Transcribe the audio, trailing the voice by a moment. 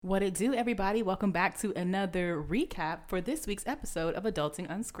What it do, everybody? Welcome back to another recap for this week's episode of Adulting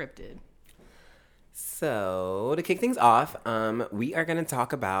Unscripted. So, to kick things off, we are going to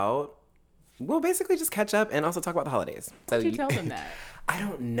talk about, basically just catch up and also talk about the holidays. Why would you tell them that? I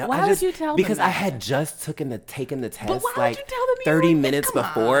don't know. Why would you tell them because that? I had just taken the test But why would you tell them you 30 were- minutes Come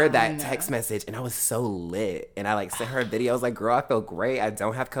before on. that text message, and I was so lit. And I sent her a video. I was like, girl, I feel great. I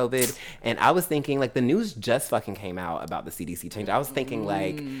don't have COVID. And I was thinking the news just fucking came out about the CDC change. I was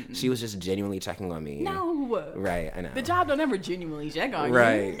thinking she was just genuinely checking on me. No. Right, I know. The job don't ever genuinely check on you.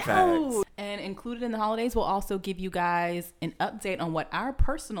 Right, No. facts. And included in the holidays, we'll also give you guys an update on what our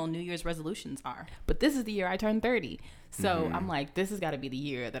personal New Year's resolutions are. But this is the year I turned 30. So I'm like, this has got to be the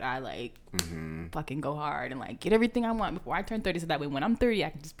year that I fucking go hard and get everything I want before I turn 30. So that way when I'm 30, I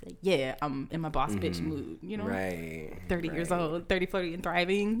can just be like, yeah, I'm in my boss bitch mood, you know? Right. 30 years old, 30, 40 and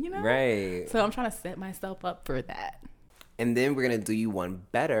thriving, you know? Right. So I'm trying to set myself up for that. And then we're going to do you one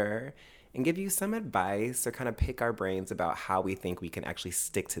better and give you some advice or kind of pick our brains about how we think we can actually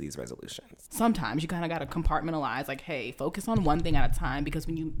stick to these resolutions. Sometimes you kind of got to compartmentalize, hey, focus on one thing at a time, because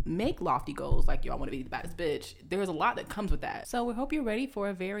when you make lofty goals, I want to be the baddest bitch, there's a lot that comes with that. So we hope you're ready for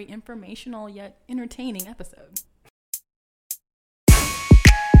a very informational yet entertaining episode.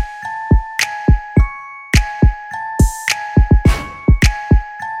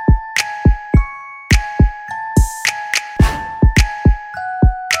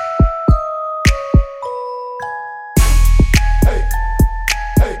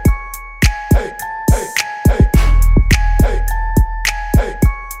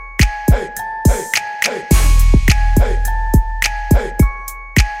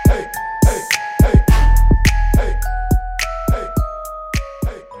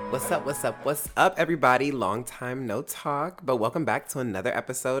 What's up, everybody? Long time no talk, but welcome back to another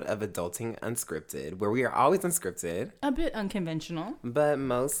episode of Adulting Unscripted, where we are always unscripted. A bit unconventional. But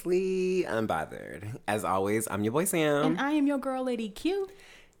mostly unbothered. As always, I'm your boy Sam. And I am your girl, Lady Q.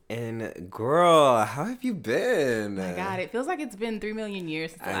 And girl, how have you been? My God, it feels like it's been 3 million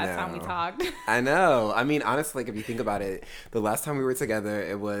years since the last time we talked. I know. I mean, honestly, if you think about it, the last time we were together,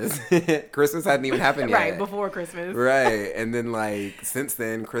 it was Christmas hadn't even happened yet. Right, before Christmas. Right. And then since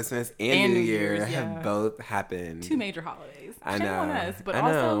then, Christmas and New Year have both happened. 2 major holidays. I Shame know. on us. But I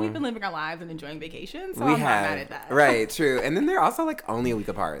also, know. we've been living our lives and enjoying vacations, so We I'm have. not mad at that. Right, true. And then they're also only a week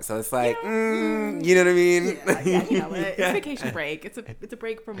apart. So it's you know what I mean? Yeah, you know what? It's a vacation break. It's a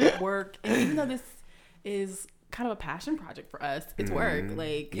break from work. And even though this is kind of a passion project for us, it's work.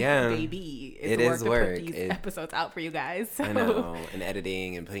 Baby, it's work to put these episodes out for you guys. So. I know. And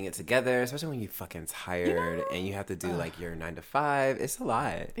editing and putting it together, especially when you're fucking tired and you have to do your 9 to 5. It's a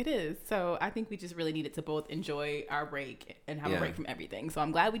lot. It is. So I think we just really needed to both enjoy our break and have a break from everything. So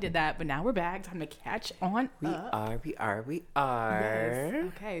I'm glad we did that. But now we're back. Time to catch on up. We are. Yes.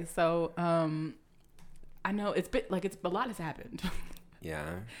 Okay. So I know it's been a lot has happened.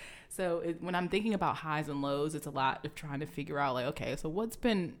 Yeah. So when I'm thinking about highs and lows, it's a lot of trying to figure out okay, so what's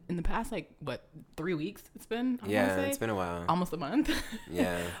been in the past 3 weeks? It's been it's been a while, almost a month.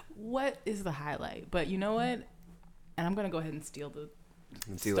 Yeah. What is the highlight? But you know what? And I'm gonna go ahead and steal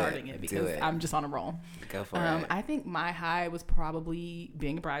starting it because I'm just on a roll. Go for it. I think my high was probably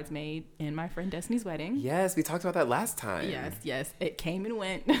being a bridesmaid in my friend Destiny's wedding. Yes, we talked about that last time. Yes, it came and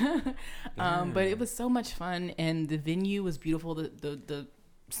went. But it was so much fun, and the venue was beautiful. The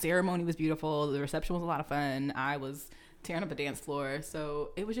ceremony was beautiful. The reception was a lot of fun. I was tearing up the dance floor.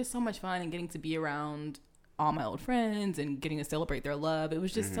 So it was just so much fun, and getting to be around all my old friends and getting to celebrate their love. It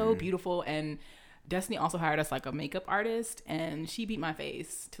was just so beautiful. And Destiny also hired us a makeup artist, and she beat my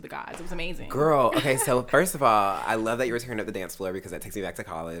face to the gods. It was amazing. Girl, okay, so first of all, I love that you were tearing up the dance floor because that takes me back to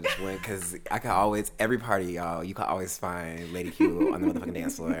college. Because I could always, every party, y'all, you could always find Lady Q on the motherfucking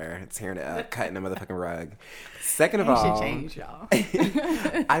dance floor, tearing it up, cutting the motherfucking rug. Second of all, should change, y'all.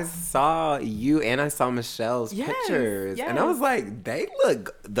 I saw you and I saw Michelle's pictures, and I was like, they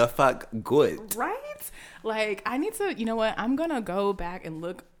look the fuck good. Right? I need to, you know what? I'm going to go back and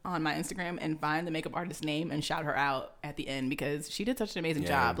look on my Instagram and find the makeup artist's name and shout her out at the end because she did such an amazing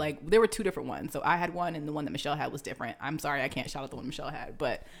job. There were 2 different ones. So I had one and the one that Michelle had was different. I'm sorry I can't shout out the one Michelle had,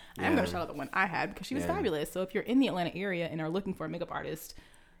 but I am going to shout out the one I had because she was fabulous. So if you're in the Atlanta area and are looking for a makeup artist,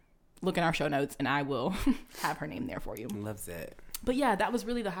 look in our show notes and I will have her name there for you. Loves it. But yeah, that was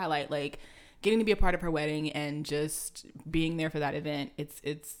really the highlight. Getting to be a part of her wedding and just being there for that event.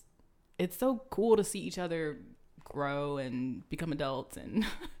 It's so cool to see each other grow and become adults and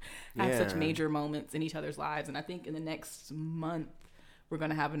have such major moments in each other's lives. And I think in the next month we're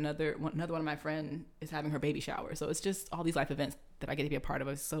going to have another one of my friends is having her baby shower. So it's just all these life events that I get to be a part of.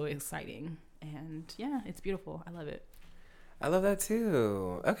 It's so exciting. And yeah, it's beautiful. I love it. I love that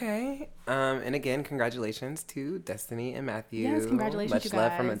too. Okay. And again, congratulations to Destiny and Matthew. Yes, congratulations, Much you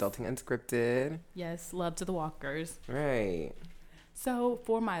love from guys. Adulting Unscripted. Yes, love to the Walkers. Right. So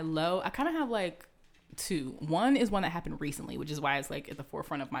for my low, I kind of have like two. One is one that happened recently, which is why it's like at the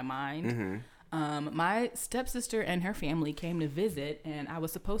forefront of my mind. My stepsister and her family came to visit, and I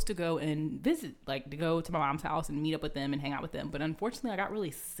was supposed to go and visit, like to go to my mom's house and meet up with them and hang out with them. But unfortunately, I got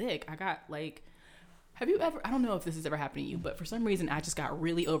really sick. I got like, have you ever, I don't know if this has ever happened to you, but for some reason, I just got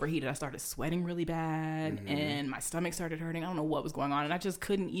really overheated. I started sweating really bad, and my stomach started hurting. I don't know what was going on, and I just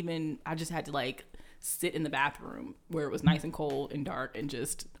couldn't even, I just had to like sit in the bathroom where it was nice and cold and dark and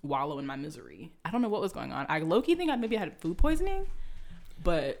just wallow in my misery. I don't know what was going on. I low-key think I maybe had food poisoning,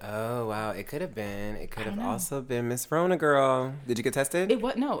 but Oh, wow. It could have been. It could have also been Miss Rona, girl. Did you get tested? it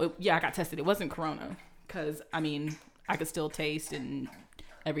was, no, yeah, I got tested. It wasn't corona, because I mean, I could still taste and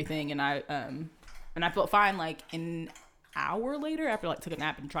everything, and I felt fine like an hour later after like took a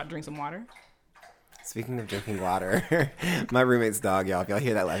nap and tried to drink some water. Speaking of drinking water, my roommate's dog, y'all, if y'all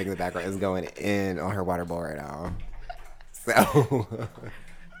hear that laughing in the background, is going in on her water bowl right now. So.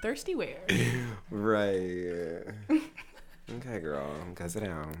 Thirsty where? Right. Okay, girl. Go sit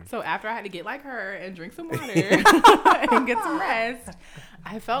down. So after I had to get like her and drink some water and get some rest,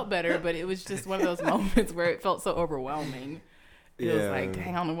 I felt better, but it was just one of those moments where it felt so overwhelming. It was like,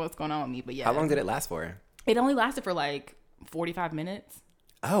 dang, I don't know what's going on with me. But yeah. How long did it last for? It only lasted for like 45 minutes.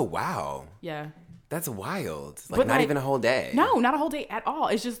 Oh, wow. Yeah. That's wild. Like, But, not like, even a whole day. No, not a whole day at all.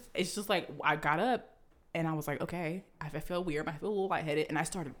 It's just like I got up and I was like, okay, I feel weird. I feel a little lightheaded, and I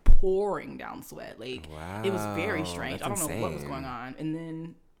started pouring down sweat. Like, it was very strange. That's I don't know what was insane. going on. And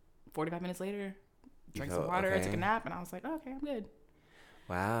then 45 minutes later, drank some felt water, okay? took a nap, and I was like, oh, okay, I'm good.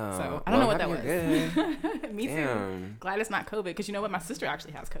 Wow. So I don't know what that I'm was. happy you're Me too. Damn. Glad it's not COVID, because you know what? My sister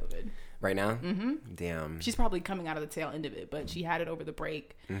actually has COVID. Right now? Mm-hmm. Damn. She's probably coming out of the tail end of it, but she had it over the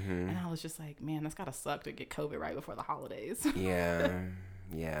break. And I was just like, man, that's gotta suck to get COVID right before the holidays. Yeah.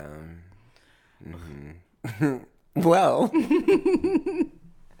 Yeah. Mm-hmm. Well,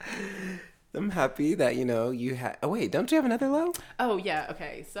 I'm happy that, you had... Oh, wait, don't you have another low? Oh, yeah,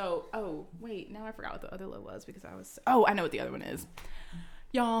 okay. So, wait, now I forgot what the other low was, because I know what the other one is.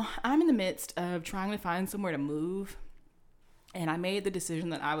 Y'all, I'm in the midst of trying to find somewhere to move, and I made the decision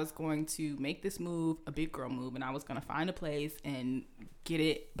that I was going to make this move a big girl move, and I was going to find a place and get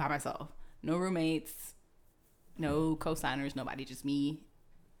it by myself. No roommates, no co-signers, nobody, just me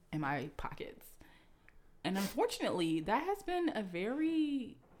and my pockets. And unfortunately, that has been a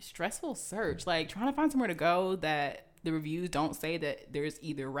very stressful search. Like, trying to find somewhere to go that the reviews don't say that there's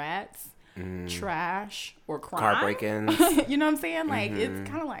either rats, trash, or crime. Car break-ins. You know what I'm saying? Like, it's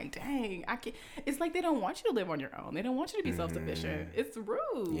kind of like, dang, it's like they don't want you to live on your own. They don't want you to be self-sufficient. It's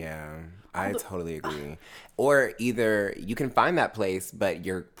rude. Yeah, I totally agree. Or either you can find that place, but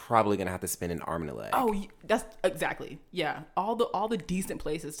you're probably going to have to spend an arm and a leg. Oh, that's exactly. Yeah. All the decent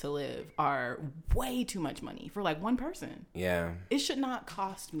places to live are way too much money for like one person. Yeah. It should not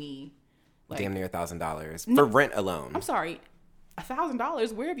cost me like, Damn near $1,000 for rent alone. I'm sorry,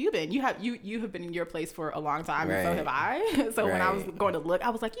 $1,000. Where have you been? You have been in your place for a long time, and so Right. have I. So when I was Right. going to look, I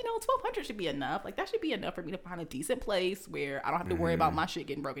was like, $1,200 should be enough. Like, that should be enough for me to find a decent place where I don't have to worry about my shit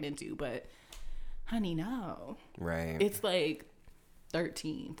getting broken into. But honey, no. Right. It's like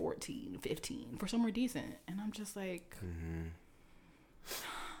 13, 14, 15 for somewhere decent. And I'm just like,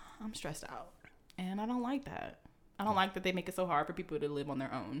 I'm stressed out. And I don't like that. I don't like that they make it so hard for people to live on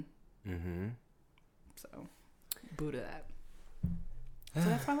their own. So, boo to that. So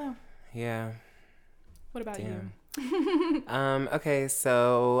that's my low. Yeah. What about Damn. you? Okay,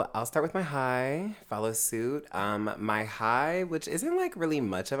 so I'll start with my high, follow suit. My high, which isn't like really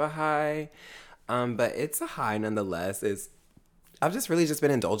much of a high, but it's a high nonetheless, is I've just really just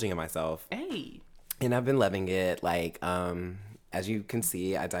been indulging in myself. Hey, And I've been loving it. Like, as you can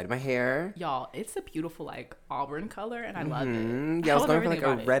see, I dyed my hair. y'all, it's a beautiful like auburn color, and I love it. Yeah, I was love going for like everything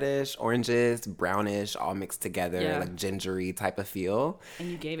a about it. reddish, oranges, brownish, all mixed together, Yeah. like gingery type of feel.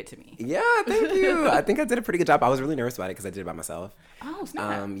 And you gave it to me. Yeah, thank you. I think I did a pretty good job. I was really nervous about it because I did it by myself. Oh,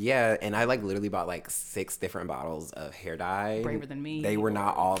 snap. Yeah, and I like literally bought like 6 different bottles of hair dye. Braver than me. They were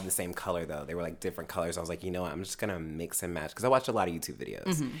not all the same color though. They were like different colors. I was like, you know what? I'm just gonna mix and match because I watched a lot of YouTube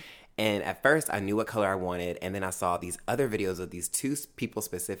videos. And at first, I knew what color I wanted, and then I saw these other videos of these 2 people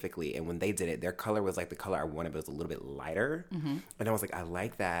specifically, and when they did it, their color was like the color I wanted, but it was a little bit lighter. And I was like, I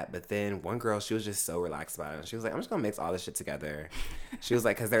like that. But then one girl, she was just so relaxed about it. And she was like, I'm just gonna mix all this shit together. She was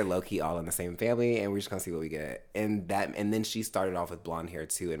like, because they're low key all in the same family, and we're just gonna see what we get. And then she started off with blonde hair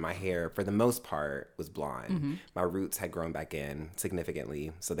too, and my hair, for the most part, was blonde. My roots had grown back in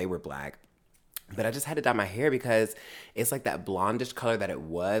significantly, so they were black. But I just had to dye my hair because it's like that blondish color that it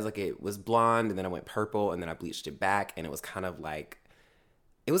was. Like it was blonde and then I went purple and then I bleached it back and it was kind of like,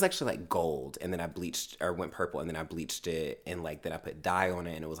 it was actually like gold and then I bleached or went purple and then I bleached it and like then I put dye on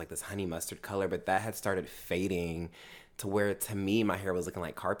it and it was like this honey mustard color. But that had started fading to where to me my hair was looking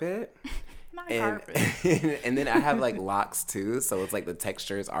like carpet. Not carpet. And then I have like locks too. So it's like the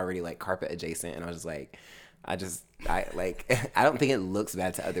texture is already like carpet adjacent. And I was just like, I like, I don't think it looks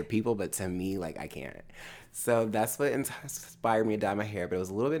bad to other people, but to me, like, I can't. So that's what inspired me to dye my hair. But it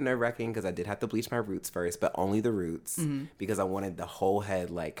was a little bit nerve wracking because I did have to bleach my roots first, but only the roots because I wanted the whole head,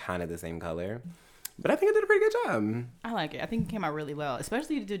 like, kind of the same color. But I think I did a pretty good job. I like it. I think it came out really well,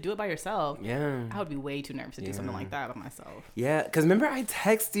 especially to do it by yourself. Yeah. I would be way too nervous to do something like that by myself. Yeah, because remember I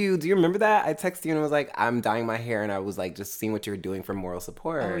text you. Do you remember that? I texted you and I was like, I'm dyeing my hair. And I was like, just seeing what you were doing for moral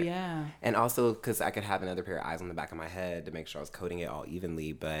support. Oh, yeah. And also because I could have another pair of eyes on the back of my head to make sure I was coating it all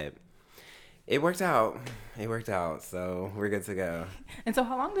evenly. But it worked out. It worked out. So we're good to go. And so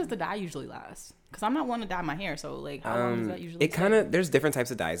how long does the dye usually last? Because I'm not one to dye my hair. So like how long does that usually It kind of, there's different types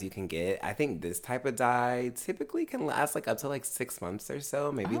of dyes you can get. I think this type of dye typically can last like up to like 6 months or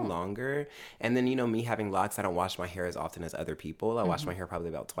so, maybe longer. And then, you know, me having locks, I don't wash my hair as often as other people. I wash my hair probably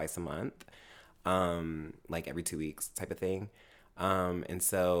about twice a month, like every 2 weeks type of thing. And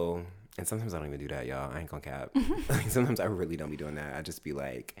sometimes I don't even do that, y'all. I ain't gonna cap. Like, sometimes I really don't be doing that. I just be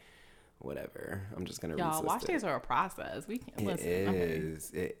like, whatever. I'm just gonna. Y'all, wash days are a process. We can't listen.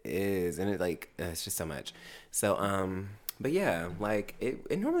 It is, and it like it's just so much. So but yeah, like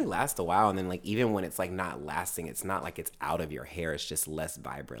it normally lasts a while, and then like even when it's like not lasting, it's not like it's out of your hair. It's just less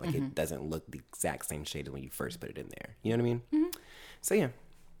vibrant. Like it doesn't look the exact same shade as when you first put it in there. You know what I mean? So yeah.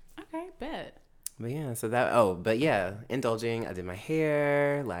 Okay, bet. But yeah, so that, but yeah, indulging. I did my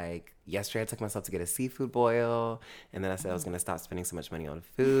hair. Like yesterday, I took myself to get a seafood boil. And then I said I was going to stop spending so much money on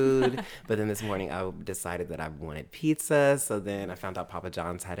food. But then this morning, I decided that I wanted pizza. So then I found out Papa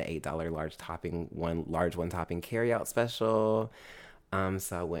John's had an $8 large one topping carryout special.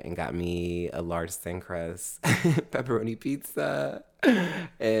 So I went and got me a large thin crust pepperoni pizza.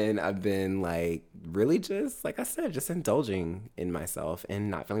 And I've been like really just, like I said, just indulging in myself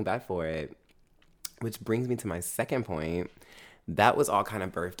and not feeling bad for it. Which brings me to my second point. That was all kind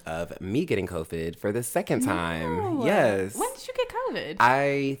of birthed of me getting COVID for the second time. No. Yes. When did you get COVID?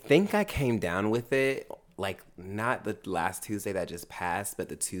 I think I came down with it, like, not the last Tuesday that just passed, but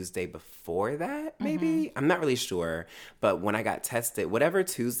the Tuesday before that, maybe? I'm not really sure. But when I got tested, whatever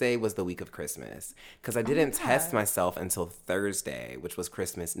Tuesday was the week of Christmas. Because I didn't test myself until Thursday, which was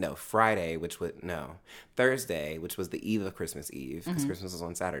Christmas. No, Friday, Thursday, which was the eve of Christmas Eve, because Christmas was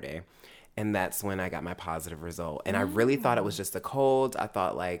on Saturday. And that's when I got my positive result. And I really thought it was just a cold. I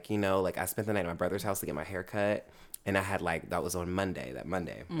thought, like, you know, like I spent the night at my brother's house to get my hair cut. And I had like, that was on Monday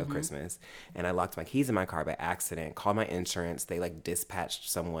of Christmas. And I locked my keys in my car by accident, called my insurance. They like dispatched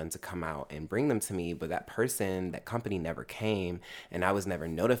someone to come out and bring them to me. But that company never came. And I was never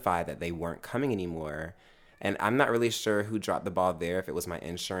notified that they weren't coming anymore. And I'm not really sure who dropped the ball there, if it was my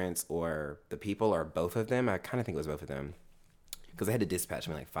insurance or the people or both of them. I kind of think it was both of them. Because they had to dispatch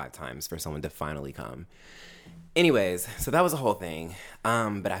me like 5 times for someone to finally come. Anyways, so that was the whole thing.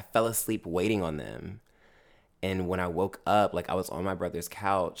 But I fell asleep waiting on them. And when I woke up, like I was on my brother's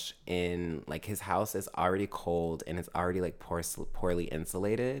couch and like his house is already cold and it's already like poorly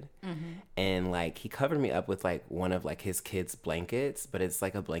insulated. And like he covered me up with like one of like his kids' blankets, but it's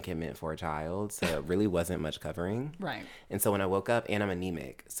like a blanket meant for a child. So it really wasn't much covering. Right. And so when I woke up, and I'm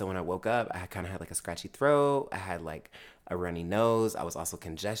anemic. So when I woke up, I kind of had like a scratchy throat. I had like a runny nose. I was also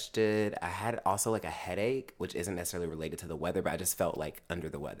congested. I had also like a headache, which isn't necessarily related to the weather, but I just felt like under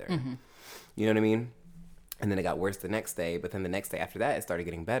the weather. You know what I mean? And then it got worse the next day. But then the next day after that, it started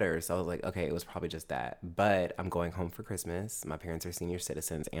getting better. So I was like, okay, it was probably just that. But I'm going home for Christmas. My parents are senior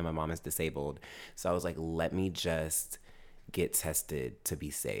citizens and my mom is disabled. So I was like, let me just get tested to be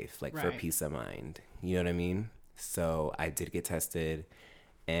safe, like for peace of mind. You know what I mean? So I did get tested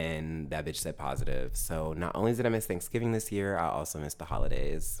and that bitch said positive. So not only did I miss Thanksgiving this year, I also missed the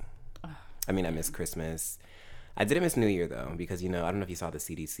holidays. I missed Christmas. I didn't miss New Year though, because, you know, I don't know if you saw the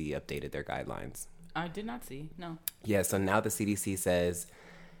CDC updated their guidelines. I did not see. No. Yeah, so now the CDC says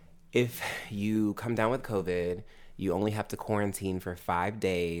if you come down with COVID, you only have to quarantine for 5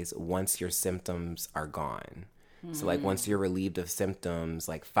 days once your symptoms are gone. So, like, once you're relieved of symptoms,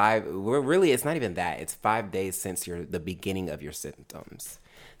 like it's not even that. It's 5 days since the beginning of your symptoms.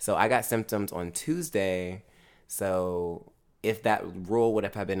 So I got symptoms on Tuesday. So if that rule would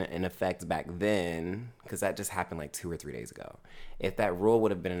have been in effect back then, because that just happened like 2 or 3 days ago. If that rule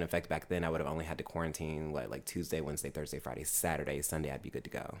would have been in effect back then, I would have only had to quarantine like Tuesday, Wednesday, Thursday, Friday, Saturday, Sunday, I'd be good to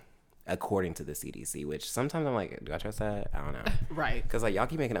go. according to the CDC, which sometimes I'm like, do I trust that? I don't know. Right. Because like y'all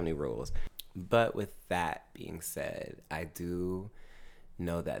keep making up new rules. But with that being said, I do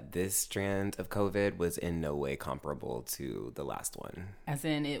know that this strand of COVID was in no way comparable to the last one. As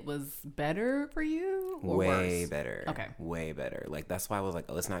in, it was better for you or way worse? better. Okay. Way better. Like, that's why I was like,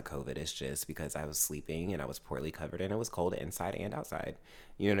 oh, it's not COVID. It's just because I was sleeping and I was poorly covered and it was cold inside and outside.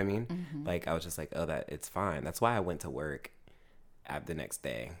 You know what I mean? Mm-hmm. Like, I was just like, oh, that it's fine. That's why I went to work at the next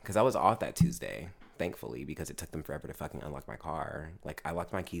day, because I was off that Tuesday, thankfully, because it took them forever to fucking unlock my car. Like, I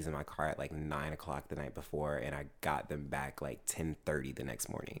locked my keys in my car at like 9 o'clock the night before, and I got them back like 10:30 the next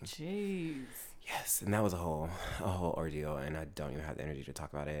morning. Jeez. Yes, and that was a whole ordeal, and I don't even have the energy to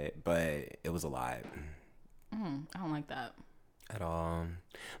talk about it, but it was a lot. I don't like that At all.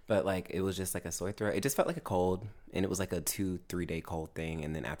 But like, it was just like a sore throat. It just felt like a cold, and it was like a 2-3 day cold thing,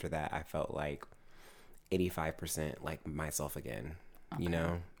 and then after that I felt like 85% like myself again. Okay. You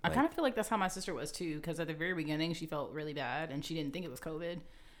know, I kind of feel like that's how my sister was too, because at the very beginning she felt really bad and she didn't think it was COVID,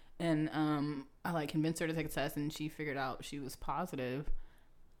 and I like convinced her to take a test and she figured out she was positive,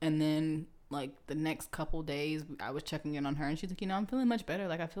 and then like the next couple days I was checking in on her and she's like, you know, I'm feeling much better,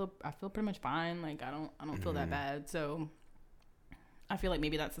 like I feel pretty much fine, like I don't feel that bad. So I feel like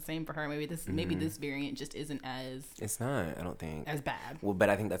maybe that's the same for her. Maybe this variant just isn't as... It's not, I don't think. As bad. Well, but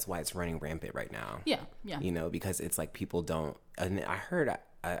I think that's why it's running rampant right now. Yeah. You know, because it's like people don't... And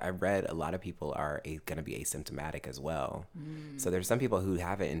I read a lot of people are going to be asymptomatic as well. So there's some people who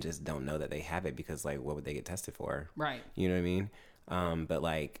have it and just don't know that they have it because, like, what would they get tested for? Right. You know what I mean? But,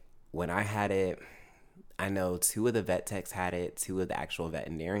 like, when I had it, I know 2 of the vet techs had it. 2 of the actual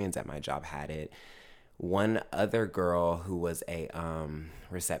veterinarians at my job had it. One other girl who was a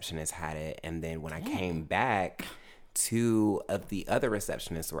receptionist had it, and then when I came back, 2 of the other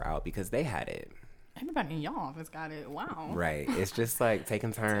receptionists were out because they had it. Everybody in y'all office got it. Wow. Right. It's just like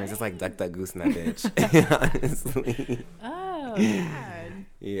taking turns. It's like duck, duck, goose in that bitch. Honestly. Oh, God.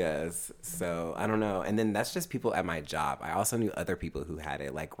 Yes. So, I don't know. And then that's just people at my job. I also knew other people who had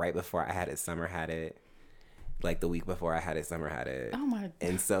it. Like, right before I had it, Summer had it. Like, the week before I had it, Summer had it. Oh, my God.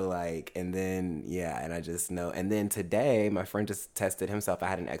 And so, like, and then, yeah, and I just know. And then today, my friend just tested himself. I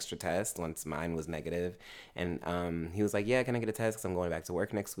had an extra test once mine was negative. And he was like, yeah, can I get a test? Because I'm going back to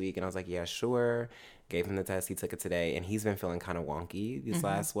work next week. And I was like, yeah, sure. Gave him the test. He took it today. And he's been feeling kind of wonky this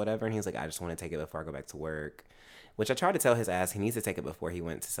last whatever. And he was like, I just want to take it before I go back to work. Which I tried to tell his ass he needs to take it before he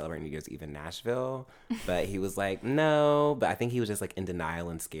went to celebrate New Year's Eve in Nashville. But he was like, no. But I think he was just like in denial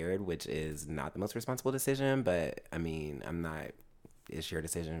and scared, which is not the most responsible decision. But I mean, I'm not, it's your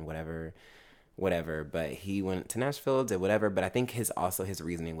decision, whatever. But he went to Nashville, did whatever. But I think his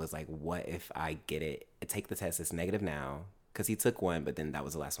reasoning was like, what if I get it, take the test, it's negative now. Because he took one, but then that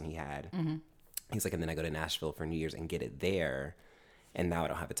was the last one he had. Mm-hmm. He's like, and then I go to Nashville for New Year's and get it there. And now I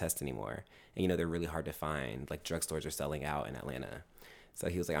don't have a test anymore. And, you know, they're really hard to find. Like, drugstores are selling out in Atlanta. So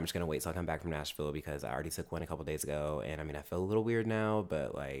he was like, I'm just going to wait till I come back from Nashville because I already took one a couple days ago. And, I mean, I feel a little weird now,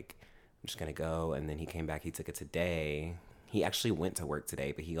 but, like, I'm just going to go. And then he came back. He took it today. He actually went to work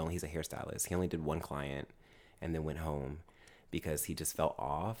today, but he's a hairstylist. He only did one client and then went home because he just felt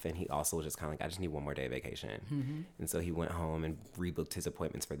off. And he also was just kind of like, I just need one more day of vacation. Mm-hmm. And so he went home and rebooked his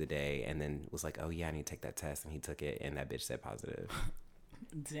appointments for the day and then was like, oh, yeah, I need to take that test. And he took it, and that bitch said positive.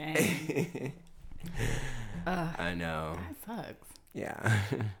 Dang. I know. That sucks. Yeah.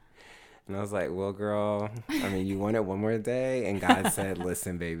 And I was like, well, girl, I mean, you wanted one more day? And God said,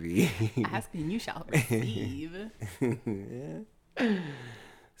 listen, baby. Ask and you shall receive. Yeah.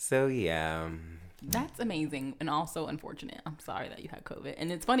 So, yeah. That's amazing and also unfortunate. I'm sorry that you had COVID.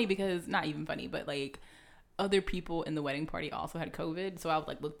 And it's funny because, not even funny, but like other people in the wedding party also had COVID. So I would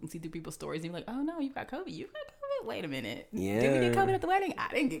like look and see through people's stories and be like, oh no, you got COVID. You got COVID? Wait a minute. Yeah. Did we get COVID at the wedding?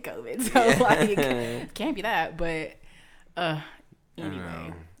 I didn't get COVID. So like, can't be that. But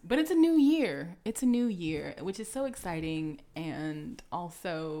anyway. But it's a new year. It's a new year, which is so exciting and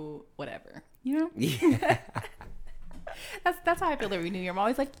also whatever, you know? Yeah. That's how I feel every New Year. I'm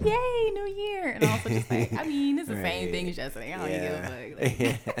always like, yay, New Year. And also just like, I mean, it's the same thing as yesterday. I don't give a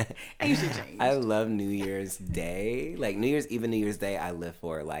fuck. Like, ain't shit changed. I love New Year's Day. Like New Year's, even New Year's Day, I live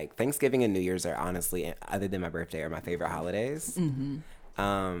for. Like Thanksgiving and New Year's are honestly, other than my birthday, are my favorite holidays. Mm-hmm.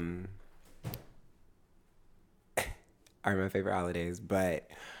 Are my favorite holidays. But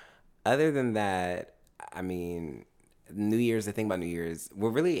other than that, I mean, New Year's, the thing about New Year's,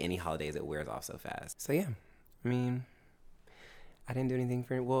 well, really any holidays, it wears off so fast. So yeah, I mean, I didn't do anything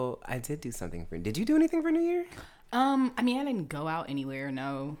for, well, I did do something for, did you do anything for New Year? I mean, I didn't go out anywhere,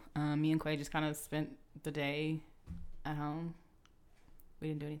 no. Me and Quay just kind of spent the day at home. We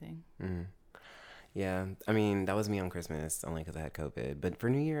didn't do anything. Mm. Yeah, I mean, that was me on Christmas, only because I had COVID. But for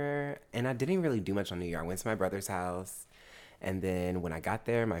New Year, and I didn't really do much on New Year. I went to my brother's house, and then when I got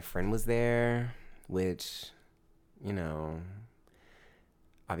there, my friend was there, which, you know,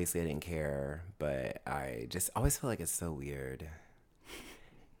 obviously I didn't care, but I just always feel like it's so weird.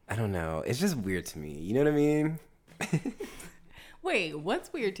 I don't know. It's just weird to me. You know what I mean? Wait,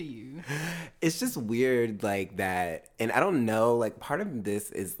 what's weird to you? It's just weird, like that. And I don't know, like, part of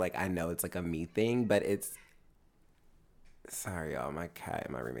this is like, I know it's like a me thing, but it's. Sorry, y'all. My cat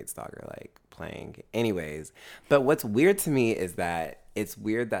and my roommate's dog are like playing. Anyways, but what's weird to me is that it's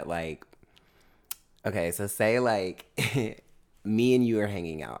weird that, like, okay, so say like me and you are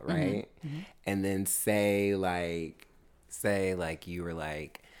hanging out, right? Mm-hmm. And then say like you were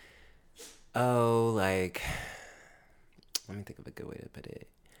like, oh, like, let me think of a good way to put it.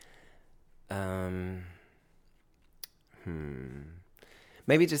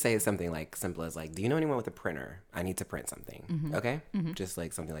 Maybe just say something like simple as like, do you know anyone with a printer? I need to print something. Mm-hmm. Okay? Mm-hmm. Just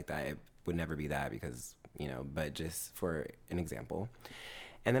like something like that. It would never be that because, you know, but just for an example.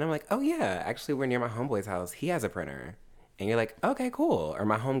 And then I'm like, oh yeah, actually we're near my homeboy's house. He has a printer. And you're like, okay, cool. Or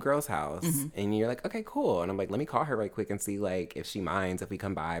my homegirl's house. Mm-hmm. And you're like, okay, cool. And I'm like, let me call her right quick and see like if she minds if we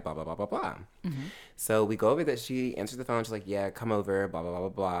come by, blah, blah, blah, blah, blah. Mm-hmm. So we go over there. She answers the phone. She's like, yeah, come over, blah, blah, blah, blah,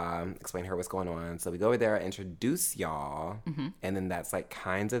 blah. Explain to her what's going on. So we go over there, introduce y'all. Mm-hmm. And then that's like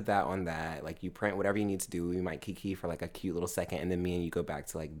kind of that on that. Like you print whatever you need to do. We might kiki for like a cute little second. And then me and you go back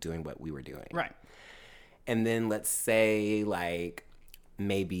to like doing what we were doing. Right. And then let's say like,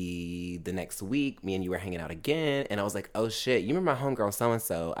 maybe the next week, me and you were hanging out again, and I was like, oh shit, you remember my homegirl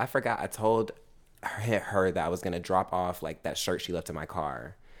so-and-so? I forgot I told her that I was going to drop off like that shirt she left in my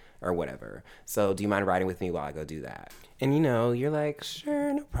car or whatever. So do you mind riding with me while I go do that? And you know, you're like,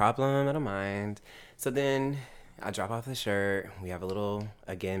 sure, no problem, I don't mind. So then I drop off the shirt. We have a little,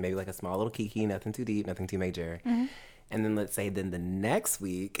 again, maybe like a small little kiki, nothing too deep, nothing too major. Mm-hmm. And then let's say then the next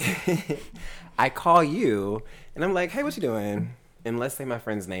week, I call you, and I'm like, hey, what you doing? And let's say my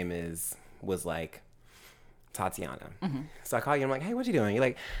friend's name was like Tatiana. Mm-hmm. So I call you and I'm like, hey, what you doing? You're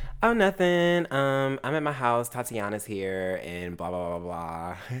like, oh, nothing. I'm at my house. Tatiana's here and blah, blah, blah,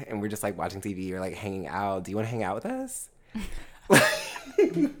 blah. And we're just like watching TV or like hanging out. Do you want to hang out with us?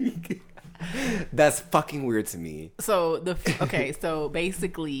 That's fucking weird to me. So so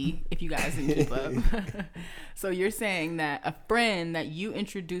basically, if you guys didn't keep up, so you're saying that a friend that you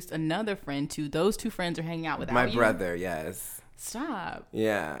introduced another friend to, those two friends are hanging out without my you? brother, yes. Stop.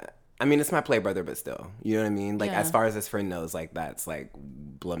 Yeah. I mean, it's my play brother, but still, you know what I mean? Like, as far as this friend knows, like, that's like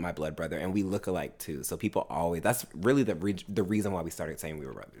my blood brother, and we look alike too. So people always, that's really the reason why we started saying we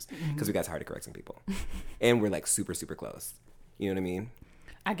were brothers, because we got tired of correcting people, and we're like super, super close. You know what I mean?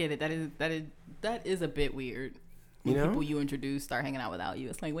 I get it. That is a bit weird. When people you introduce start hanging out without you,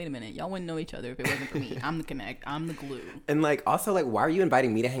 it's like, wait a minute, y'all wouldn't know each other if it wasn't for me. I'm the connect. I'm the glue. And like, also, like, why are you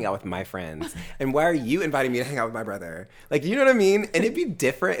inviting me to hang out with my friends? And why are you inviting me to hang out with my brother? Like, you know what I mean? And it'd be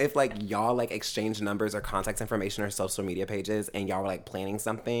different if like y'all like exchange numbers or contact information or social media pages, and y'all were like planning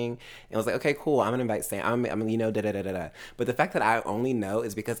something. And it was like, okay, cool. I'm gonna invite Sam. I'm you know, da da da da da. But the fact that I only know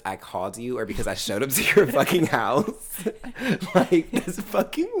is because I called you or because I showed up to your fucking house. Like, it's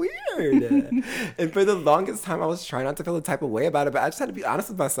fucking weird. And for the longest time, I was trying not to feel the type of way about it, but I just had to be honest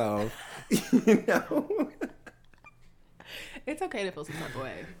with myself. You know? It's okay to feel some type of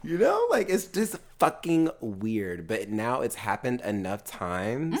way. You know? Like, it's just fucking weird. But now it's happened enough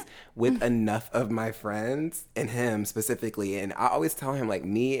times with enough of my friends and him specifically. And I always tell him, like,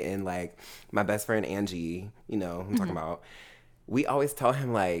 me and, like, my best friend Angie, you know, I'm talking about, we always tell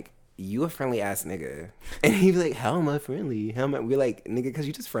him, like, you a friendly ass nigga. And he'd be like, how am I friendly? We're like, nigga, because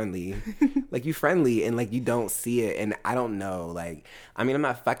you just friendly. Like, you friendly and like you don't see it. And I don't know. Like, I mean, I'm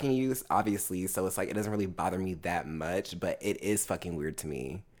not fucking you, obviously. So it's like, it doesn't really bother me that much. But it is fucking weird to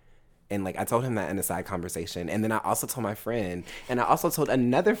me. And like, I told him that in a side conversation. And then I also told my friend. And I also told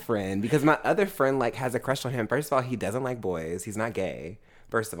another friend. Because my other friend like has a crush on him. First of all, he doesn't like boys. He's not gay.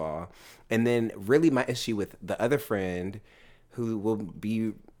 First of all. And then really my issue with the other friend, who will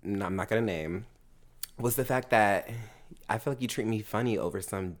be, I'm not going to name, was the fact that I feel like you treat me funny over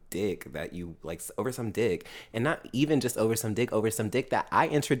some dick that you, like, over some dick. And not even just over some dick that I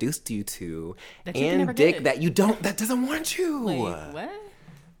introduced you to. That you and dick get. That doesn't want you. Wait, what?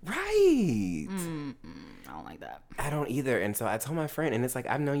 Right. I don't like that. I don't either. And so I told my friend, and it's like,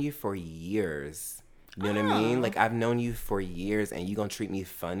 I've known you for years. You know what I mean? Like, I've known you for years, and you gonna treat me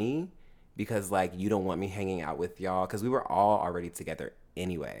funny because, like, you don't want me hanging out with y'all, because we were all already together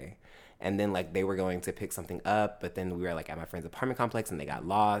anyway. And then like they were going to pick something up, but then we were like at my friend's apartment complex and they got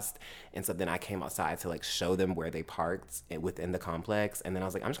lost. And so then I came outside to like show them where they parked within the complex. And then I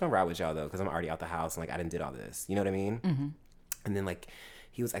was like, I'm just gonna ride with y'all though, because I'm already out the house and like I didn't did all this. You know what I mean? Mm-hmm. And then like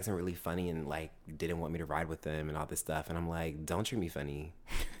he was acting really funny and like didn't want me to ride with them and all this stuff. And I'm like, don't treat me funny.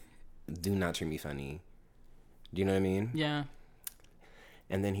 Do not treat me funny. Do you know what I mean? Yeah.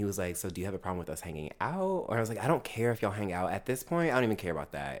 And then he was like, so do you have a problem with us hanging out? Or I was like, I don't care if y'all hang out. At this point, I don't even care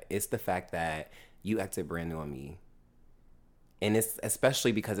about that. It's the fact that you acted brand new on me. And it's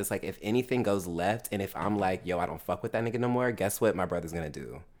especially because it's like, if anything goes left and if I'm like, yo, I don't fuck with that nigga no more, guess what my brother's gonna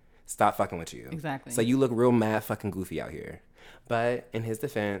do? Stop fucking with you. Exactly. So you look real mad fucking goofy out here. But in his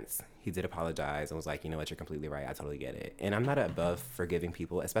defense, he did apologize and was like, you know what, you're completely right. I totally get it. And I'm not above forgiving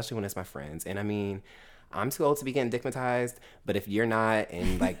people, especially when it's my friends. And I mean, I'm too old to be getting digmatized, but if you're not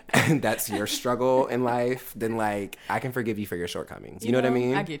and like that's your struggle in life, then like I can forgive you for your shortcomings. You know what I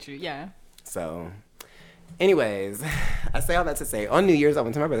mean? I get you. Yeah. So anyways, I say all that to say on New Year's I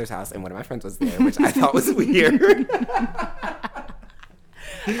went to my brother's house and one of my friends was there, which I thought was weird.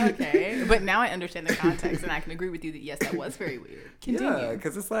 Okay, but now I understand the context and I can agree with you that yes, that was very weird. Continue. Yeah,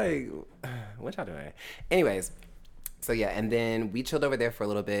 because it's like, what y'all doing? Anyways, so yeah, and then we chilled over there for a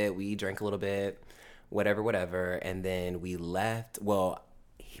little bit. We drank a little bit, whatever, and then we left. Well,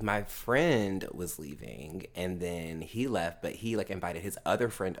 my friend was leaving, and then he left, but he like invited his other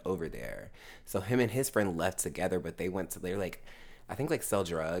friend over there. So him and his friend left together, but they're like, I think like sell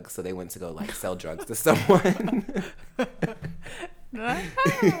drugs. So they went to go like sell drugs to someone.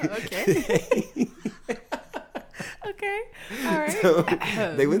 Okay. Okay. All right. So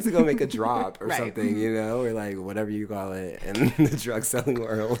they went to go make a drop or Right. something, you know, or like whatever you call it in the drug selling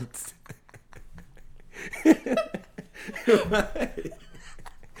world.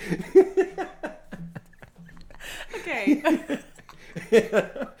 Okay.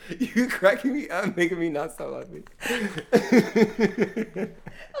 You cracking me up, making me not so happy.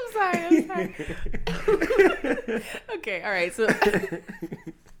 I'm sorry. Okay. All right. So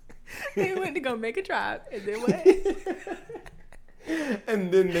they went to go make a drop, and then what?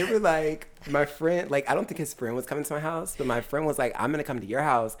 And then they were like, my friend, like, I don't think his friend was coming to my house, but my friend was like, I'm going to come to your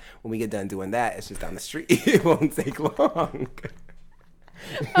house when we get done doing that. It's just down the street. It won't take long.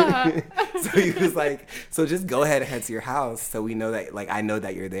 So he was like, so just go ahead and head to your house so we know that, like, I know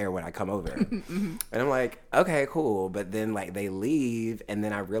that you're there when I come over. And I'm like, okay, cool. But then, like, they leave, and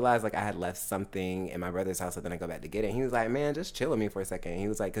then I realized, like, I had left something in my brother's house, so then I go back to get it. And he was like, man, just chill with me for a second. He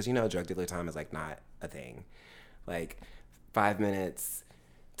was like, because, you know, drug dealer time is, like, not a thing. Like, 5 minutes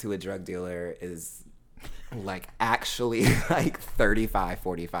to a drug dealer is like actually like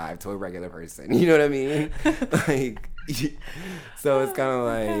 35-45 to a regular person, you know what I mean? Like, so it's kind of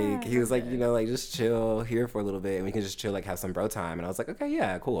like he was like, you know, like just chill here for a little bit and we can just chill, like have some bro time. And I was like, okay,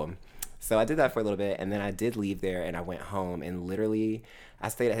 yeah, cool. So I did that for a little bit, and then I did leave there and I went home, and literally I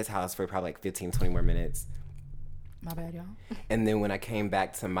stayed at his house for probably like 15-20 more minutes. My bad, y'all. And then when I came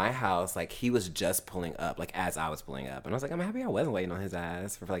back to my house, like, he was just pulling up, like, as I was pulling up. And I was like, I'm happy I wasn't waiting on his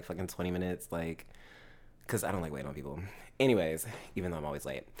ass for like fucking 20 minutes, like, because I don't like waiting on people. Anyways, even though I'm always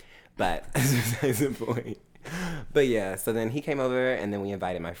late. But that's besides the point. But yeah, so then he came over, and then we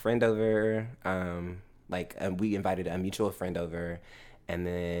invited my friend over. We invited a mutual friend over, and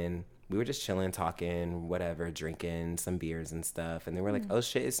then we were just chilling, talking, whatever, drinking some beers and stuff. And then we're like, oh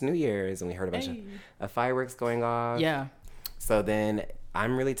shit, it's New Year's. And we heard a bunch of fireworks going off. Yeah. So then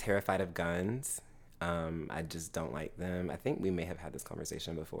I'm really terrified of guns. I just don't like them. I think we may have had this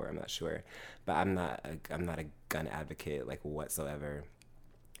conversation before. I'm not sure. But I'm not a gun advocate, like, whatsoever.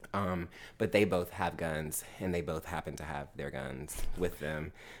 But they both have guns, and they both happen to have their guns with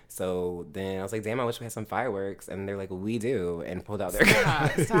them. So then I was like, damn, I wish we had some fireworks. And they're like, well, we do, and pulled out their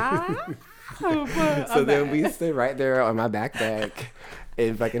guns. Stop. So then we stood right there on my back deck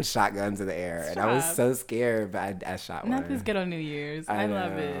and fucking shot guns in the air. And I was so scared, but I shot one. Not this good on New Year's. I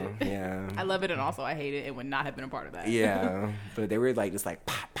love it. Yeah. I love it, and also I hate it and would not have been a part of that. Yeah. But they were like, just like,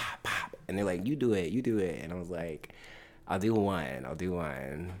 pop, pop, pop. And they're like, you do it. And I was like, I'll do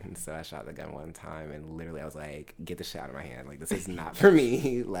one. And so I shot the gun one time, and literally I was like, get the shit out of my hand. Like, this is not for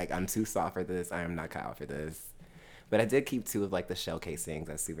me. Like, I'm too soft for this. I am not cut out for this. But I did keep 2 of, like, the shell casings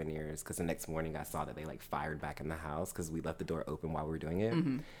as souvenirs, because the next morning I saw that they, like, fired back in the house because we left the door open while we were doing it.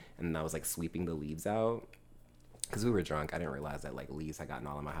 Mm-hmm. And I was, like, sweeping the leaves out because we were drunk. I didn't realize that, like, leaves had gotten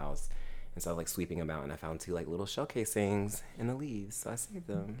all in my house. And so I was, like, sweeping them out, and I found 2, like, little shell casings in the leaves. So I saved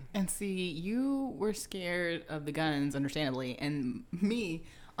them. And see, you were scared of the guns, understandably. And me,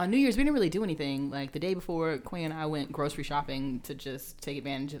 on New Year's, we didn't really do anything. Like, the day before, Queen and I went grocery shopping to just take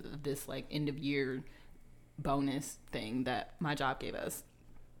advantage of this, like, end-of-year bonus thing that my job gave us.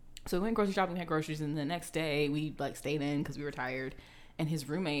 So we went grocery shopping, had groceries, and the next day we like stayed in because we were tired. And his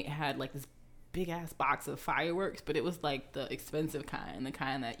roommate had like this big ass box of fireworks, but it was like the expensive kind, the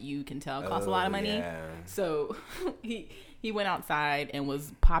kind that you can tell costs a lot of money. Yeah. So he went outside and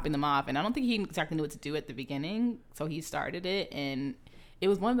was popping them off, and I don't think he exactly knew what to do at the beginning. So he started it, and it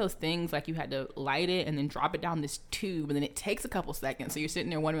was one of those things like you had to light it and then drop it down this tube, and then it takes a couple seconds. So you're sitting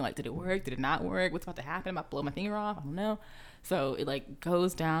there wondering like, did it work? Did it not work? What's about to happen? Am I about to blow my finger off? I don't know. So it like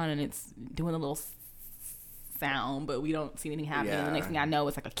goes down and it's doing a little sound, but we don't see anything happening. And the next thing I know,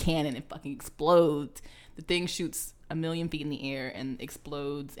 it's like a cannon. It fucking explodes. The thing shoots 1,000,000 feet in the air and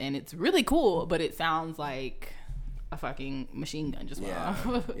explodes, and it's really cool, but it sounds like a fucking machine gun just went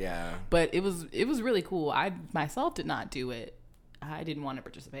off. Yeah. But it was really cool. I myself did not do it. I didn't want to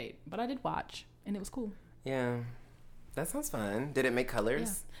participate, but I did watch, and it was cool. Yeah. That sounds fun. Did it make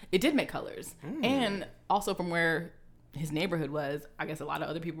colors? Yeah. It did make colors. And also from where his neighborhood was, I guess a lot of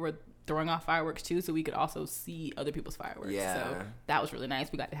other people were throwing off fireworks too, so we could also see other people's fireworks. Yeah. So that was really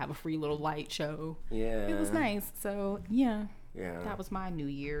nice. We got to have a free little light show. Yeah. It was nice. So yeah. Yeah. That was my New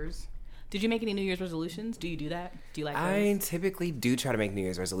Year's. Did you make any New Year's resolutions? Do you do that? Do you like those? I typically do try to make New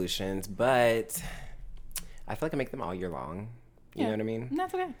Year's resolutions, but I feel like I make them all year long. You know what I mean?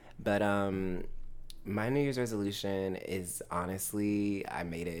 That's okay. But my New Year's resolution is honestly, I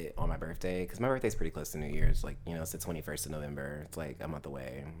made it on my birthday because my birthday's pretty close to New Year's. Like, you know, it's the 21st of November. It's like a month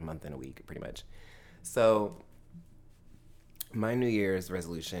away, a month and a week, pretty much. So my New Year's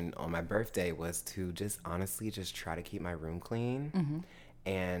resolution on my birthday was to just honestly just try to keep my room clean. Mm-hmm.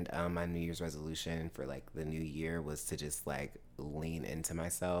 And my New Year's resolution for like the new year was to just like lean into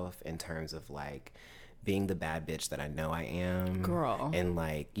myself in terms of like being the bad bitch that I know I am. Girl. And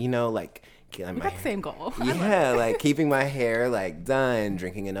like, you know, like We got the same goal. yeah, like keeping my hair like done,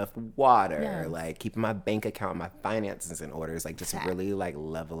 drinking enough water, Yes. like keeping my bank account, my finances in order. It's like just really like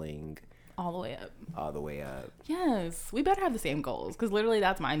leveling All the way up. all the way up. Yes, we better have the same goals because literally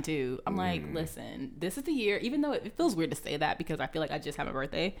that's mine too. I'm like, listen, this is the year, even though it feels weird to say that because I feel like I just had my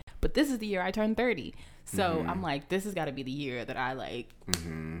birthday, but this is the year I turned 30. So I'm like, this has got to be the year that I like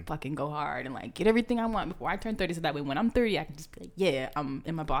fucking go hard and like get everything I want before I turn 30. So that way when I'm 30, I can just be like, yeah, I'm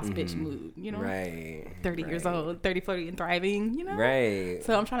in my boss bitch mood, you know? Right. 30 years old, 30, 40 and thriving, you know? Right.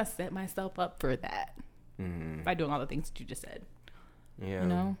 So I'm trying to set myself up for that by doing all the things that you just said. Yeah. You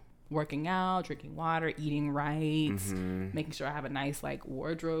know? Working out, drinking water, eating right, making sure I have a nice like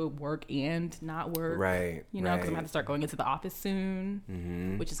wardrobe, work and not work. Right. You know, because I'm right. gonna have to start going into the office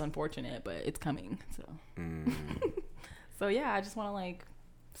soon, which is unfortunate, but it's coming. So, so yeah, I just want to like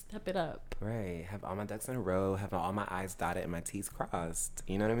step it up. Right. Have all my ducks in a row, have all my I's dotted and my T's crossed.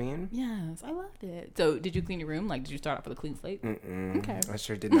 You know what I mean? Yes, I loved it. So, did you clean your room? Like, did you start off with a clean slate? Okay. I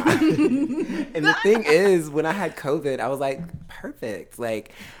sure did not. And the thing is, when I had COVID, I was like, perfect.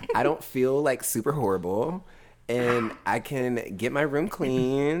 Like, I don't feel like super horrible. And I can get my room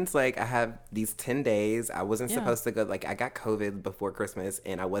cleaned. Like, I have these 10 days. I wasn't supposed to go. Like, I got COVID before Christmas,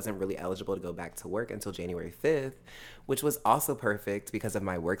 and I wasn't really eligible to go back to work until January 5th, which was also perfect because of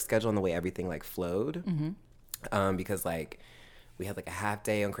my work schedule and the way everything, like, flowed. Because, like, we had like a half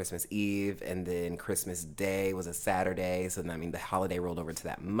day on Christmas Eve, and then Christmas Day was a Saturday. So then, I mean, the holiday rolled over to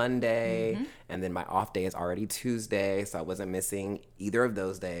that Monday, and then my off day is already Tuesday. So I wasn't missing either of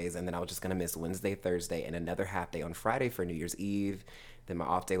those days. And then I was just going to miss Wednesday, Thursday, and another half day on Friday for New Year's Eve. Then my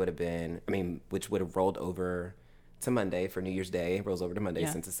off day would have been, which would have rolled over to Monday for New Year's Day. It rolls over to Monday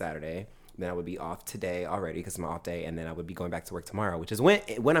since it's Saturday. Then I would be off today already because it's my off day. And then I would be going back to work tomorrow, which is when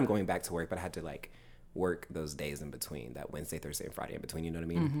I'm going back to work, but I had to like work those days in between, that Wednesday, Thursday, and Friday in between, you know what I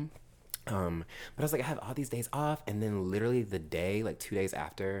mean? But I was like, I have all these days off, and then literally the day, like 2 days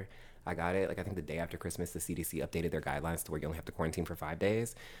after I got it, like I think the day after Christmas, the CDC updated their guidelines to where you only have to quarantine for 5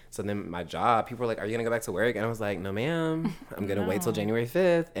 days. So then my job, people were like, are you gonna go back to work? And I was like, no ma'am, I'm gonna wait till January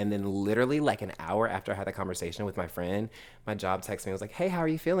 5th. And then literally like an hour after I had that conversation with my friend, my job texted me and was like, hey, how are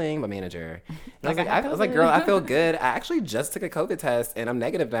you feeling? My manager. And I was like, girl, I feel good. I actually just took a COVID test and I'm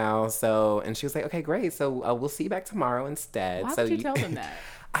negative now. So, and she was like, okay, great. So we'll see you back tomorrow instead. Why so would you tell them that?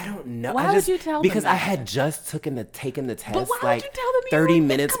 I don't know. Why would you tell them because that? I had just taken the test why would like you tell them you 30 were-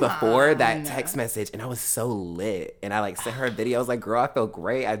 minutes come before that on. text message, and I was so lit. And I like sent her a video. I was like, girl, I feel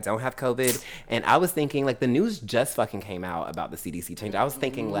great. I don't have COVID. And I was thinking like the news just fucking came out about the CDC change. I was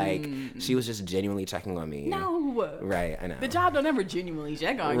thinking like she was just genuinely checking on me. No. Right, I know. The job don't ever genuinely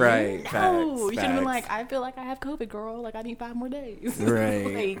check on you. Right, No. facts, You should have been facts. like, I feel like I have COVID, girl. Like, I need 5 more days.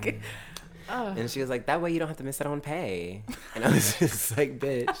 Right. like, And she was like, that way you don't have to miss out on pay. And I was just like,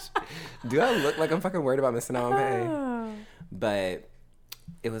 bitch, do I look like I'm fucking worried about missing out on pay? But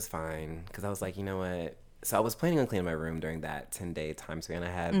it was fine because I was like, you know what? So I was planning on cleaning my room during that 10-day time span I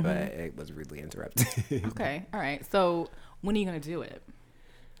had, but it was rudely interrupted. Okay. All right. So when are you going to do it?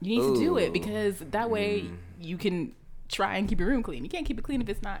 You need to do it because that way you can try and keep your room clean. You can't keep it clean if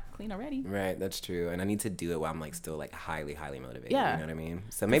it's not clean already. Right. That's true. And I need to do it while I'm like still like highly, highly motivated. Yeah. You know what I mean?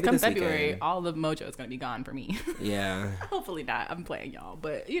 So maybe come this February, weekend. all the mojo is going to be gone for me. Yeah. Hopefully not. I'm playing y'all,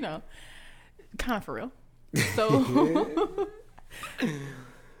 but you know, kind of for real. So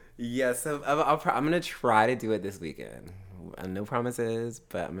Yeah, so I'm gonna try to do it this weekend. No promises,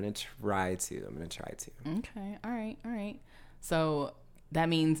 but I'm gonna try to. Okay, all right. So that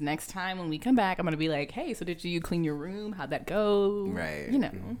means next time when we come back, I'm gonna be like, hey, so did you clean your room? How'd that go? Right. You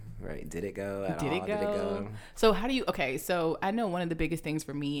know. Right. Did it go at all? Did it go? So how do you? Okay, so I know one of the biggest things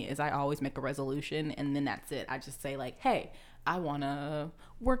for me is I always make a resolution, and then that's it. I just say like, hey, I want to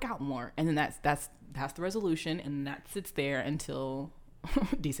work out more, and then that's the resolution, and that sits there until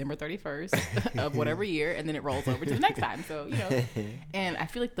December 31st of whatever year, and then it rolls over to the next time. So, you know, and I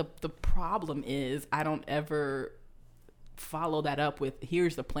feel like the problem is I don't ever follow that up with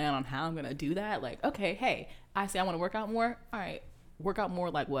here's the plan on how I'm going to do that. Like, okay, hey, I say I want to work out more. All right, work out more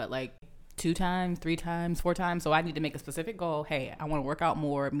like what? Like 2 times, 3 times, 4 times. So I need to make a specific goal. Hey, I want to work out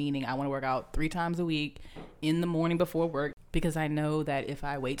more, meaning I want to work out 3 times a week in the morning before work, because I know that if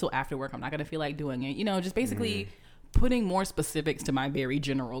I wait till after work, I'm not going to feel like doing it. You know, just basically putting more specifics to my very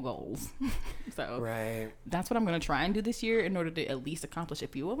general goals. So right. That's what I'm going to try and do this year in order to at least accomplish a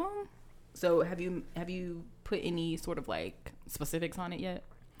few of them. So have you put any sort of like specifics on it yet?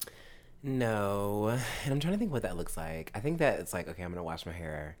 No. And I'm trying to think what that looks like. I think that it's like, okay, I'm going to wash my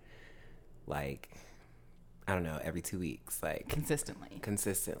hair like, I don't know, every 2 weeks, like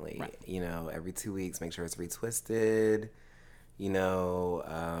consistently, right. You know, every 2 weeks, make sure it's retwisted, you know,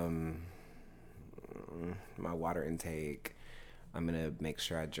 my water intake, I'm gonna make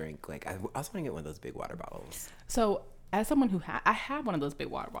sure I drink, like, I also want to get one of those big water bottles. So as someone who I have one of those big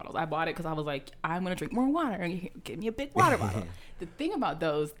water bottles, I bought it because I was like, I'm gonna drink more water, and get me a big water bottle. The thing about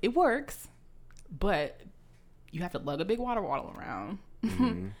those, it works, but you have to lug a big water bottle around.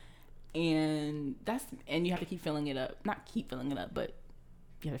 And you have to keep filling it up. Not keep filling it up, but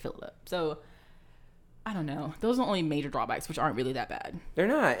you have to fill it up. So I don't know. Those are the only major drawbacks, which aren't really that bad. They're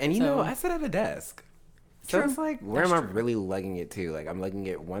not. And you know, I sit at a desk. So true. It's like, where am I really lugging it to? Like, I'm lugging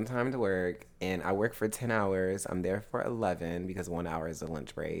it one time to work, and I work for 10 hours. I'm there for 11 because 1 hour is a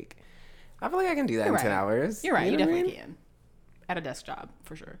lunch break. I feel like I can do that in 10 hours. You're right. You definitely can. At a desk job,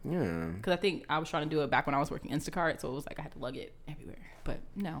 for sure. Yeah. Because I think I was trying to do it back when I was working Instacart, so it was like I had to lug it everywhere. But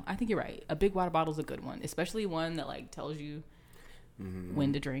no, I think you're right. A big water bottle is a good one, especially one that like tells you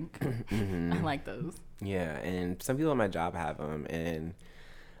when to drink. I like those. Yeah, and some people at my job have them, and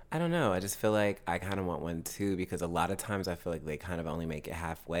I don't know. I just feel like I kind of want one too, because a lot of times I feel like they kind of only make it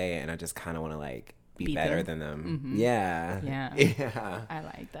halfway, and I just kind of want to like be better than them. Yeah. I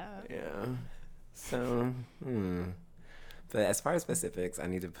like that. Yeah. So, But as far as specifics, I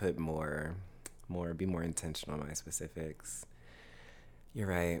need to put be more intentional on my specifics. You're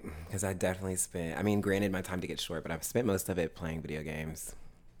right, because I definitely granted, my time to get short, but I've spent most of it playing video games,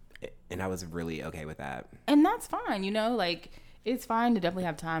 and I was really okay with that. And that's fine, you know, like, it's fine to definitely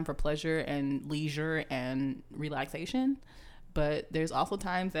have time for pleasure and leisure and relaxation, but there's also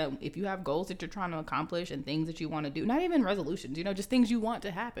times that if you have goals that you're trying to accomplish and things that you want to do, not even resolutions, you know, just things you want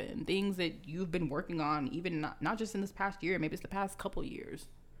to happen, things that you've been working on, even not just in this past year, maybe it's the past couple years,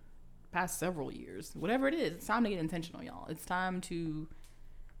 past several years, whatever it is, it's time to get intentional, y'all. It's time to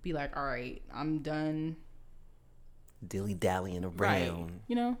be like, all right, I'm done dilly-dallying around. Right.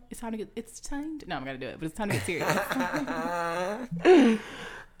 You know, no, I'm gonna do it, but it's time to get serious.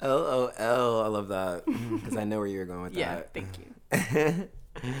 LOL, I love that, because I know where you're going with that. Yeah, thank you.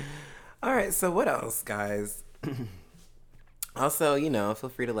 All right, so what else, guys? Also, you know, feel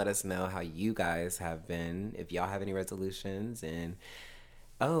free to let us know how you guys have been, if y'all have any resolutions. And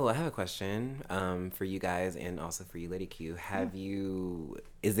I have a question for you guys, and also for you, Lady Q.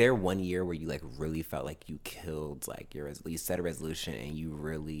 Is there one year where you like really felt like you killed like you set a resolution and you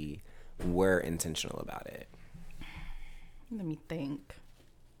really were intentional about it? Let me think.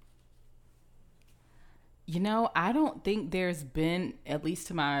 You know, I don't think there's been, at least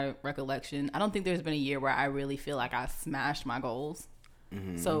to my recollection, I don't think there's been a year where I really feel like I smashed my goals.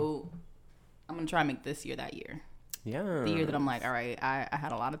 So I'm going to try and make this year that year. Yeah. The year that I'm like, all right, I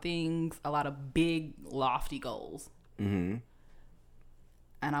had a lot of things, a lot of big, lofty goals. And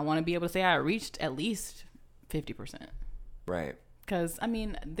I want to be able to say I reached at least 50%. Right. Because, I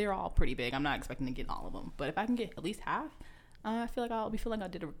mean, they're all pretty big. I'm not expecting to get all of them. But if I can get at least half, I feel like I'll be feeling like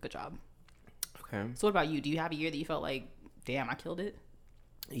I did a good job. Okay. So what about you? Do you have a year that you felt like, damn, I killed it?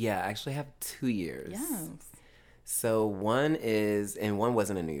 Yeah, I actually have 2 years. Yes. So one is, and one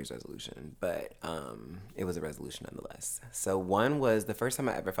wasn't a New Year's resolution, but it was a resolution nonetheless. So one was, the first time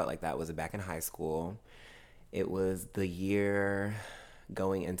I ever felt like that was back in high school. It was the year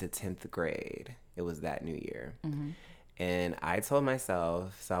going into 10th grade. It was that new year. Mm-hmm. And I told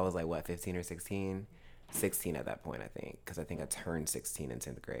myself, so I was like, what, 15 or 16? 16 at that point, I think, because I think I turned 16 in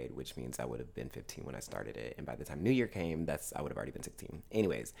 10th grade, which means I would have been 15 when I started it. And by the time New Year came, I would have already been 16.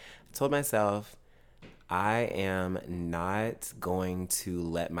 Anyways, I told myself, I am not going to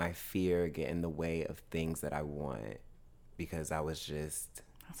let my fear get in the way of things that I want, because I was just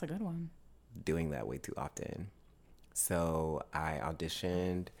That's a good one. doing that way too often. So I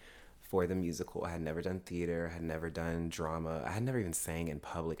auditioned for the musical. I had never done theater, I had never done drama. I had never even sang in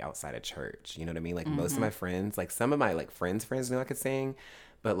public outside of church. You know what I mean? Like most of my friends, like some of my like friends knew I could sing,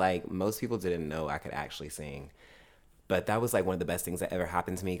 but like most people didn't know I could actually sing. But that was like one of the best things that ever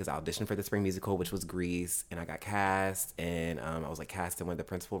happened to me, because I auditioned for the spring musical, which was Grease, and I got cast, and I was like cast in one of the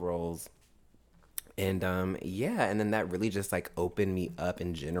principal roles. And yeah, and then that really just like opened me up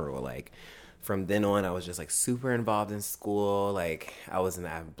in general. Like from then on, I was just like super involved in school. Like I was in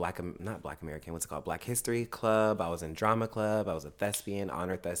that not Black American, what's it called? Black History Club. I was in drama club. I was a thespian,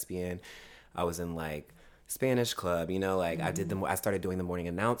 honored thespian. I was in like Spanish club, you know, like I started doing the morning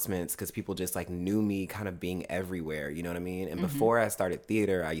announcements because people just like knew me kind of being everywhere, you know what I mean? And before I started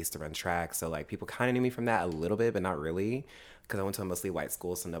theater, I used to run track. So like people kind of knew me from that a little bit, but not really, because I went to a mostly white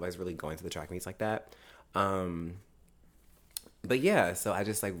school. So nobody's really going to the track meets like that. But yeah, so I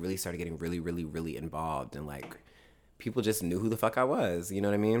just like really started getting really, really, really involved, and like people just knew who the fuck I was, you know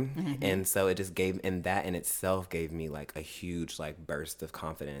what I mean? And so it just and that in itself gave me like a huge like burst of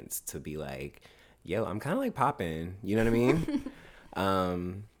confidence to be like, yo, I'm kind of like popping, you know what I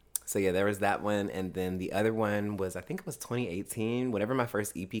mean? So yeah, there was that one. And then the other one was, I think it was 2018, whenever my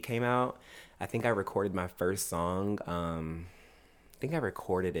first EP came out. I think I recorded my first song. I think I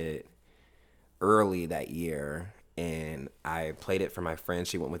recorded it early that year, and I played it for my friend.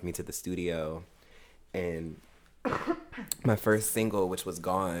 She went with me to the studio, and my first single, which was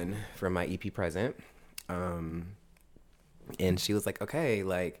Gone, from my EP Present. And she was like, okay,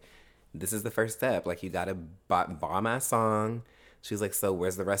 like, this is the first step. Like, you gotta buy my song. She was like, so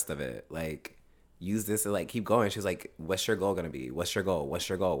where's the rest of it? Like, use this to like keep going. She was like, what's your goal gonna be? What's your goal? What's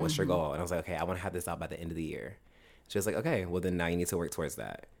your goal? What's your goal? And I was like, okay, I want to have this out by the end of the year. She was like, okay, well then now you need to work towards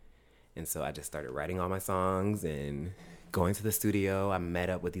that. And so I just started writing all my songs and going to the studio. I met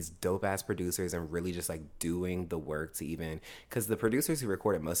up with these dope ass producers and really just like doing the work to even, because the producers who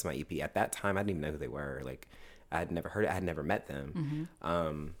recorded most of my EP at that time, I didn't even know who they were. Like, I had never heard it. I had never met them.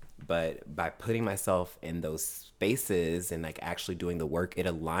 But by putting myself in those spaces and like actually doing the work, it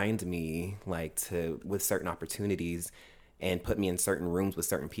aligned me like with certain opportunities and put me in certain rooms with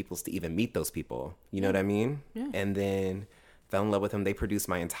certain people to even meet those people. You know what I mean? Yeah. And then fell in love with them. They produced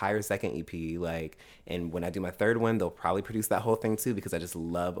my entire second EP. Like, and when I do my third one, they'll probably produce that whole thing too, because I just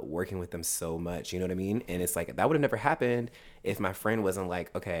love working with them so much. You know what I mean? And it's like, that would have never happened if my friend wasn't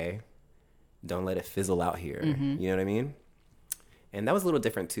like, okay, don't let it fizzle out here. You know what I mean? And that was a little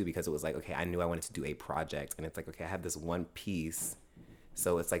different too, because it was like, okay, I knew I wanted to do a project, and it's like, okay, I have this one piece.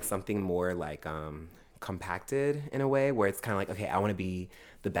 So it's like something more like compacted in a way, where it's kind of like, okay, I want to be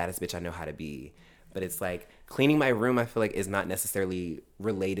the baddest bitch I know how to be. But it's like cleaning my room, I feel like, is not necessarily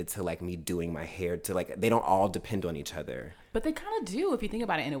related to like me doing my hair, to like, they don't all depend on each other. But they kind of do, if you think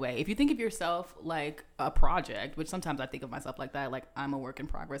about it in a way. If you think of yourself like a project, which sometimes I think of myself like that, like I'm a work in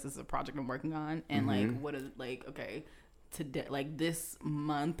progress. This is a project I'm working on. And like, what is like, okay, today, like this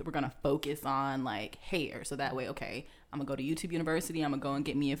month, we're going to focus on like hair. So that way, okay, I'm gonna go to YouTube University. I'm gonna go and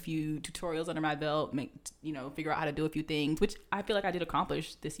get me a few tutorials under my belt, figure out how to do a few things, which I feel like I did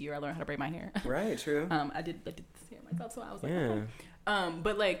accomplish this year. I learned how to braid my hair. Right, true. I did this hair myself, so I was like, okay.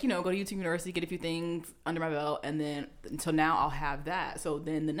 But like, go to YouTube University, get a few things under my belt, and then, so now I'll have that. So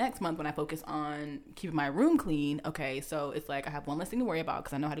then the next month when I focus on keeping my room clean, okay, so it's like I have one less thing to worry about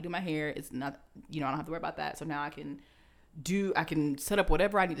because I know how to do my hair. It's not, I don't have to worry about that. So now I can set up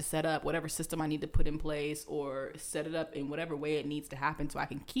whatever I need to set up, whatever system I need to put in place, or set it up in whatever way it needs to happen so I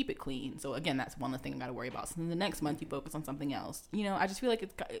can keep it clean. So again, that's one less thing I got to worry about. So then the next month you focus on something else. I just feel like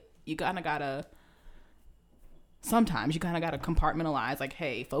sometimes you kind of got to compartmentalize, like,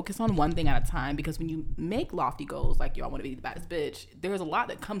 hey, focus on one thing at a time, because when you make lofty goals, like, I want to be the baddest bitch, there's a lot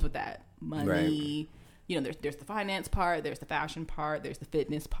that comes with that. Money, right. There's the finance part, there's the fashion part, there's the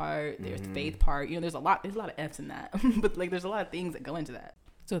fitness part, there's the faith part. There's a lot of F's in that, but like there's a lot of things that go into that.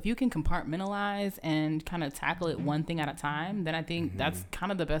 So if you can compartmentalize and kind of tackle it one thing at a time, then I think that's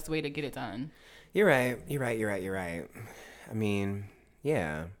kind of the best way to get it done. You're right. I mean,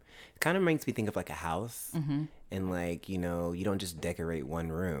 Yeah. It kind of makes me think of like a house. And like, you know, you don't just decorate one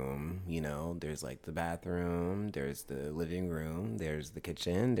room, you know, there's like the bathroom, there's the living room, there's the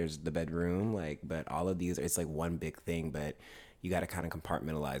kitchen, there's the bedroom, like, but all of these, it's like one big thing, but you got to kind of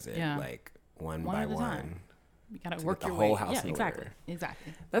compartmentalize it, like one by one. Time. You got to work your your whole way. house Yeah, in exactly. order.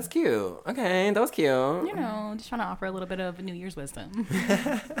 Exactly. That's cute. Okay, that was cute. You know, just trying to offer a little bit of New Year's wisdom.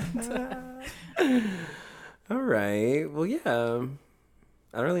 All right. Well, yeah.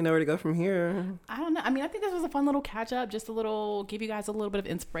 I don't really know where to go from here. I don't know. I mean, I think this was a fun little catch up, just a little, give you guys a little bit of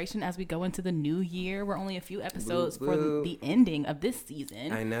inspiration as we go into the new year. We're only a few episodes for the ending of this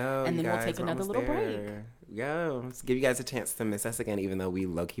season. I know. And then we'll take another little break. Yeah, let's give you guys a chance to miss us again, even though we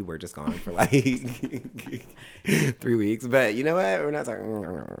low-key were just gone for like 3 weeks. But you know what? We're not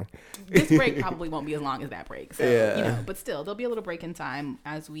talking. This break probably won't be as long as that break. So, yeah. You know, but still, there'll be a little break in time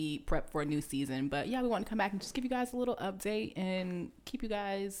as we prep for a new season. But yeah, we want to come back and just give you guys a little update and keep you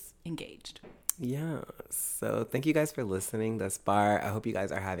guys engaged. Yeah. So thank you guys for listening thus far. I hope you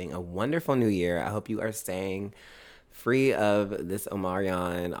guys are having a wonderful new year. I hope you are staying free of this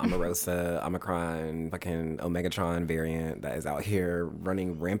Omarion, Omarosa, Omicron, fucking Omegatron variant that is out here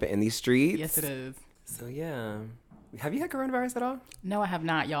running rampant in these streets. Yes, it is. So yeah. Have you had coronavirus at all? No, I have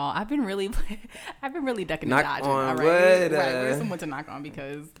not, y'all. I've been really ducking and Knock dodging. on all right? wood. Right, where's someone to knock on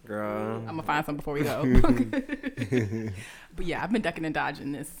because girl, I'm gonna find some before we go. But yeah, I've been ducking and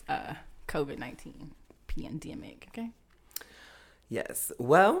dodging this COVID-19 pandemic. Okay. Yes.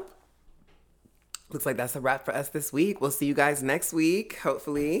 Well, looks like that's a wrap for us this week. We'll see you guys next week,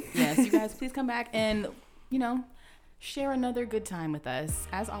 hopefully. Yes, you guys, please come back and, you know, share another good time with us.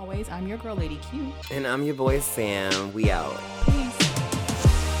 As always, I'm your girl, Lady Q. And I'm your boy, Sam. We out. Peace.